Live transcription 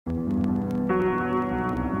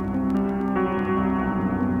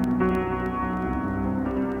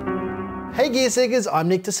Gear Seekers, I'm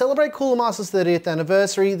Nick. To celebrate Cooler Master's 30th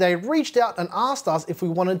anniversary, they reached out and asked us if we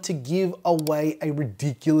wanted to give away a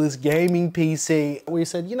ridiculous gaming PC. We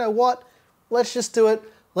said, you know what? Let's just do it.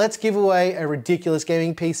 Let's give away a ridiculous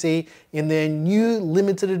gaming PC in their new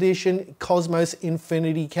limited edition Cosmos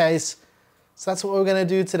Infinity case. So that's what we're gonna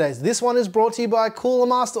do today. So this one is brought to you by Cooler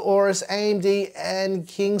Master, AORUS, AMD, and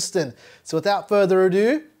Kingston. So without further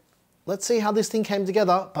ado, let's see how this thing came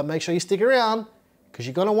together, but make sure you stick around because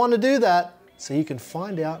you're gonna wanna do that so you can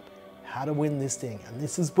find out how to win this thing. And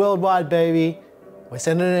this is worldwide, baby. We're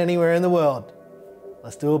sending it anywhere in the world.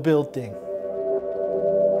 Let's do a build thing.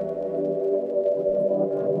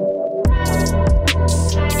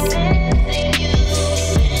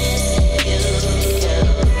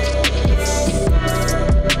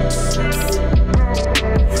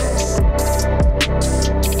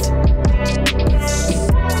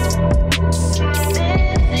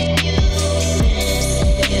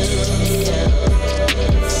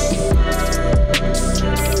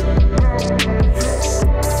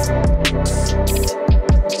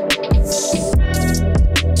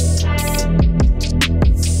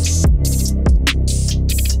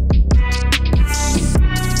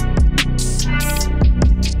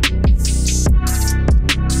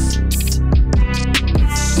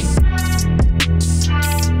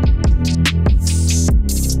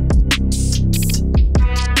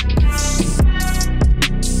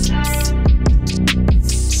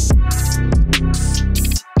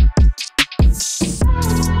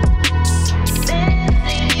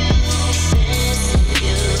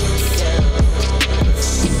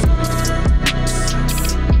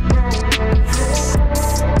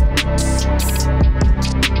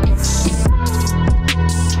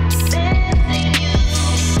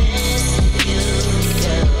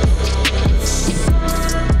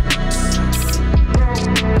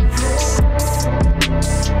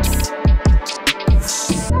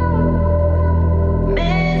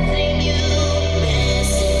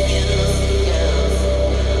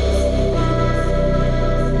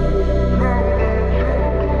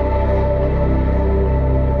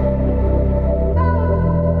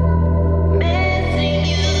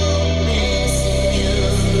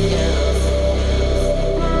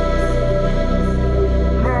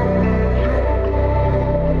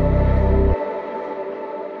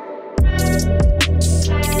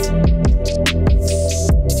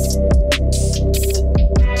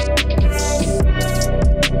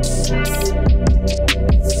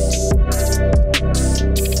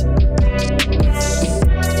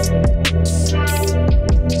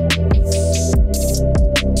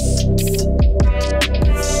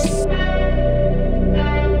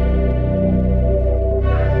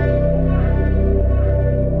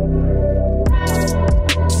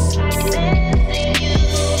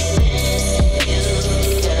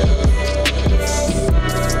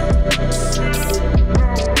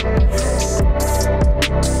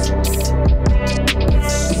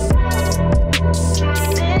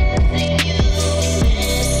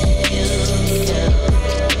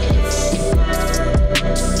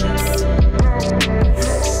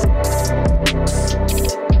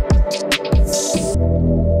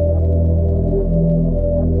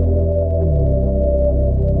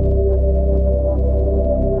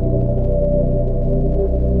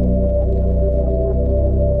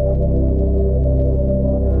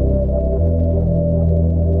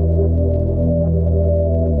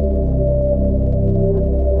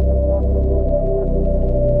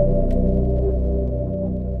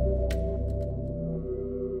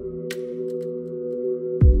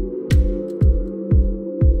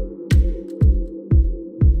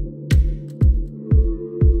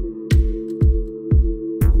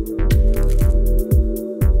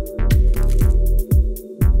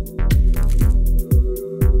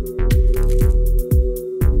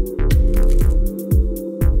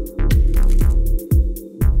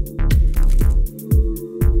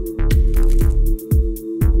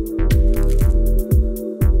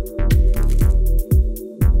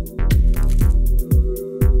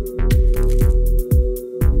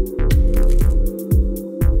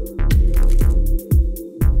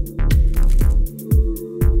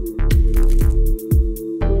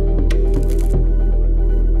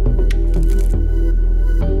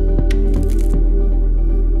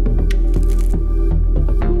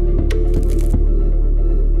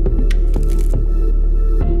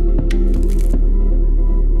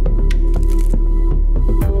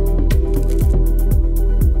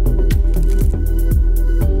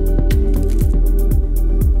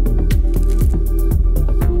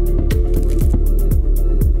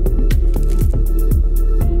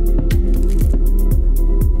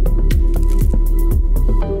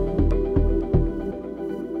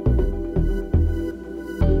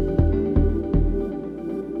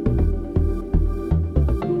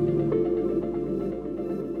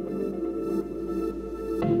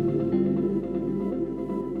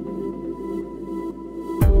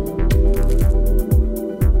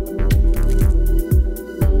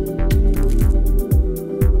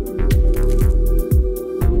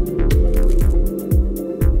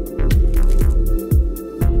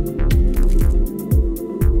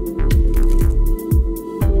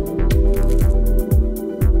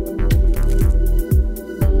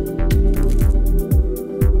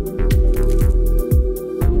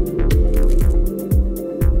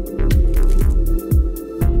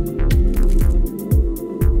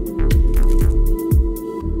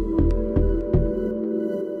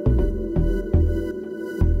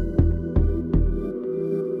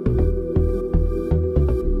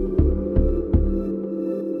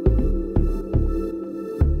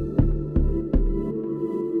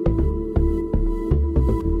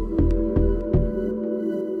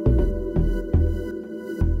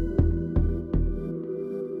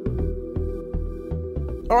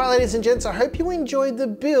 All right, ladies and gents, I hope you enjoyed the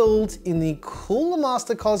build in the Cooler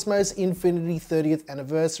Master Cosmos Infinity 30th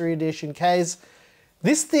Anniversary Edition case.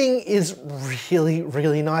 This thing is really,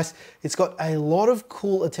 really nice. It's got a lot of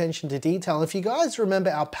cool attention to detail. If you guys remember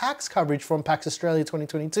our PAX coverage from PAX Australia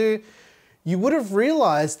 2022, you would have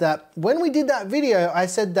realized that when we did that video, I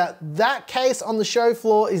said that that case on the show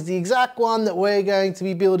floor is the exact one that we're going to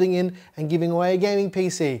be building in and giving away a gaming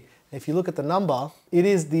PC. If you look at the number, it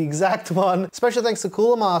is the exact one. Special thanks to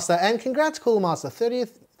Cooler Master, and congrats Cooler Master, 30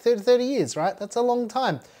 years, right? That's a long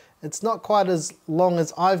time. It's not quite as long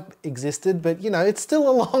as I've existed, but you know, it's still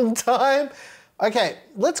a long time. Okay,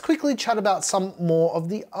 let's quickly chat about some more of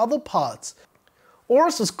the other parts.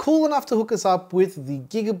 AORUS was cool enough to hook us up with the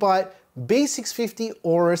Gigabyte B650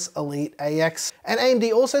 AORUS Elite AX. And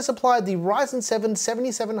AMD also supplied the Ryzen 7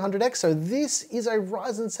 7700X, so this is a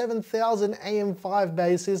Ryzen 7000 AM5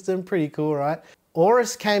 based system. Pretty cool, right?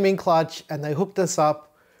 AORUS came in clutch and they hooked us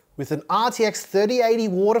up with an RTX 3080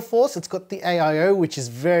 Waterforce. It's got the AIO, which is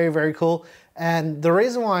very, very cool. And the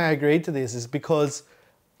reason why I agreed to this is because,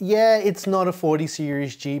 yeah, it's not a 40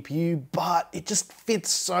 series GPU, but it just fits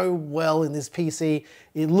so well in this PC.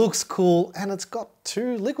 It looks cool, and it's got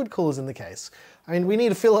 2 liquid coolers in the case. I mean, we need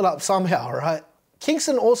to fill it up somehow, right?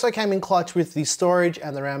 Kingston also came in clutch with the storage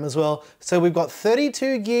and the RAM as well. So we've got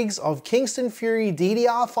 32 gigs of Kingston Fury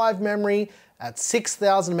DDR5 memory at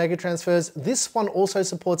 6,000 megatransfers. This one also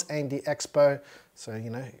supports AMD Expo. So,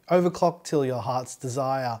 you know, overclock till your heart's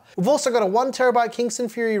desire. We've also got a 1 terabyte Kingston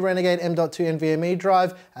Fury Renegade M.2 NVMe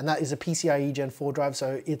drive, and that is a PCIe Gen 4 drive,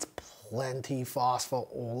 so it's plenty fast for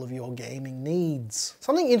all of your gaming needs.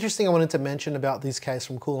 Something interesting I wanted to mention about this case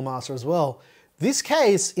from Cooler Master as well. This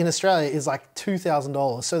case in Australia is like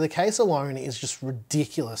 $2,000, so the case alone is just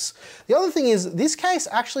ridiculous. The other thing is, this case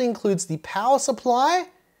actually includes the power supply,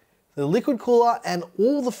 the liquid cooler, and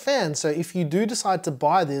all the fans. So if you do decide to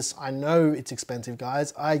buy this, I know it's expensive,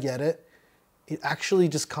 guys, I get it. It actually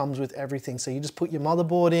just comes with everything. So you just put your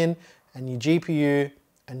motherboard in and your GPU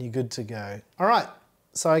and you're good to go. All right,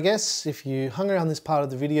 so I guess if you hung around this part of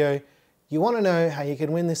the video, you want to know how you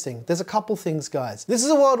can win this thing. There's a couple things, guys. This is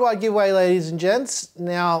a worldwide giveaway, ladies and gents.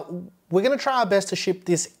 Now, we're gonna try our best to ship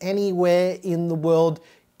this anywhere in the world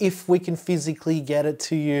if we can physically get it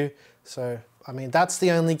to you. So, I mean, that's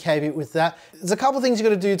the only caveat with that. There's a couple things you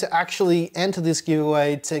gotta do to actually enter this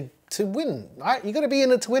giveaway to win, right? You gotta be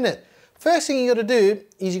in it to win it. First thing you gotta do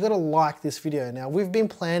is you gotta like this video. Now, we've been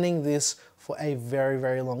planning this for a very,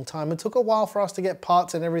 very long time. It took a while for us to get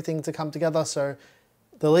parts and everything to come together, so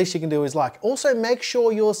the least you can do is like. Also, make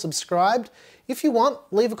sure you're subscribed. If you want,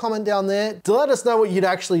 leave a comment down there to let us know what you'd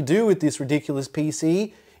actually do with this ridiculous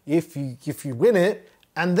PC if you win it.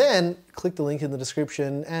 And then click the link in the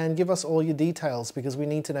description and give us all your details because we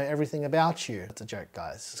need to know everything about you. It's a joke,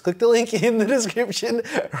 guys. Just click the link in the description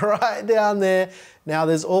right down there. Now,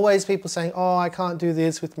 there's always people saying, oh, I can't do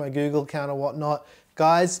this with my Google account or whatnot.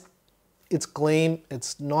 Guys, it's Gleam,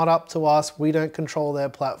 it's not up to us. We don't control their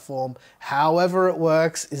platform. However it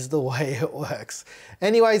works is the way it works.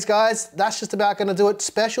 Anyways, guys, that's just about gonna do it.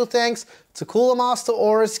 Special thanks to Cooler Master,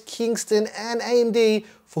 AORUS, Kingston, and AMD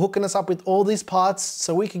for hooking us up with all these parts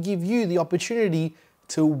so we could give you the opportunity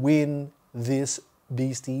to win this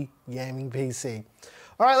beastie gaming PC.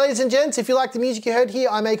 All right, ladies and gents, if you like the music you heard here,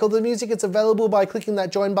 I make all the music. It's available by clicking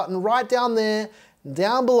that join button right down there,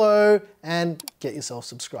 down below, and get yourself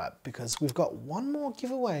subscribed because we've got one more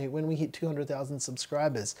giveaway when we hit 200,000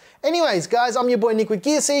 subscribers. Anyways, guys, I'm your boy Nick with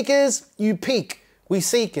Gear Seekers. You peek, we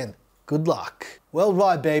seeking. Good luck.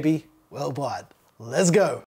 Worldwide, baby, worldwide. Let's go.